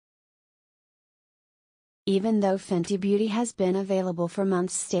Even though Fenty Beauty has been available for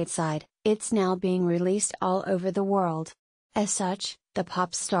months stateside, it's now being released all over the world. As such, the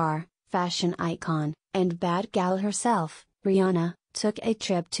pop star, fashion icon, and bad gal herself, Rihanna, took a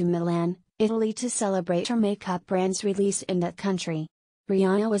trip to Milan, Italy to celebrate her makeup brand's release in that country.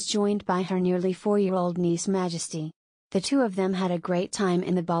 Rihanna was joined by her nearly 4-year-old niece Majesty. The two of them had a great time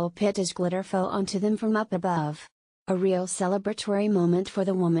in the ball pit as glitter fell onto them from up above. A real celebratory moment for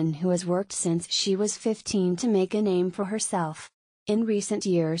the woman who has worked since she was 15 to make a name for herself. In recent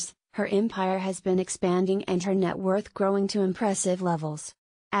years, her empire has been expanding and her net worth growing to impressive levels.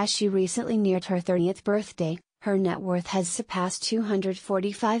 As she recently neared her 30th birthday, her net worth has surpassed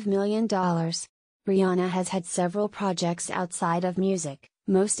 $245 million. Rihanna has had several projects outside of music,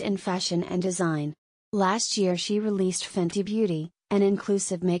 most in fashion and design. Last year she released Fenty Beauty, an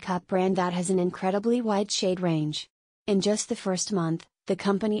inclusive makeup brand that has an incredibly wide shade range. In just the first month, the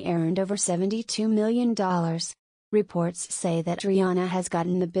company earned over $72 million. Reports say that Rihanna has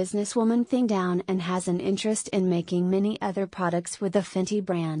gotten the businesswoman thing down and has an interest in making many other products with the Fenty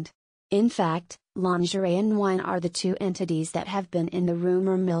brand. In fact, lingerie and wine are the two entities that have been in the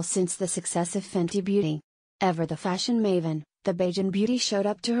rumor mill since the success of Fenty Beauty. Ever the fashion maven, the Bajan beauty showed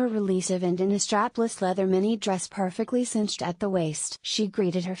up to her release event in a strapless leather mini dress perfectly cinched at the waist. She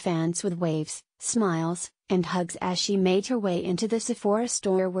greeted her fans with waves, smiles, and hugs as she made her way into the Sephora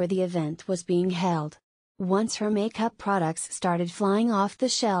store where the event was being held. Once her makeup products started flying off the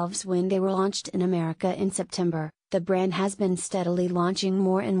shelves when they were launched in America in September, the brand has been steadily launching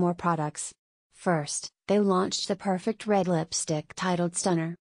more and more products. First, they launched the perfect red lipstick titled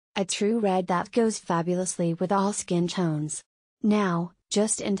Stunner. A true red that goes fabulously with all skin tones. Now,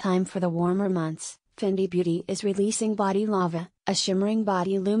 just in time for the warmer months, Fenty Beauty is releasing Body Lava, a shimmering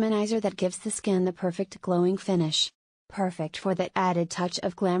body luminizer that gives the skin the perfect glowing finish. Perfect for that added touch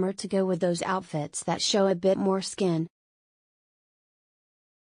of glamour to go with those outfits that show a bit more skin.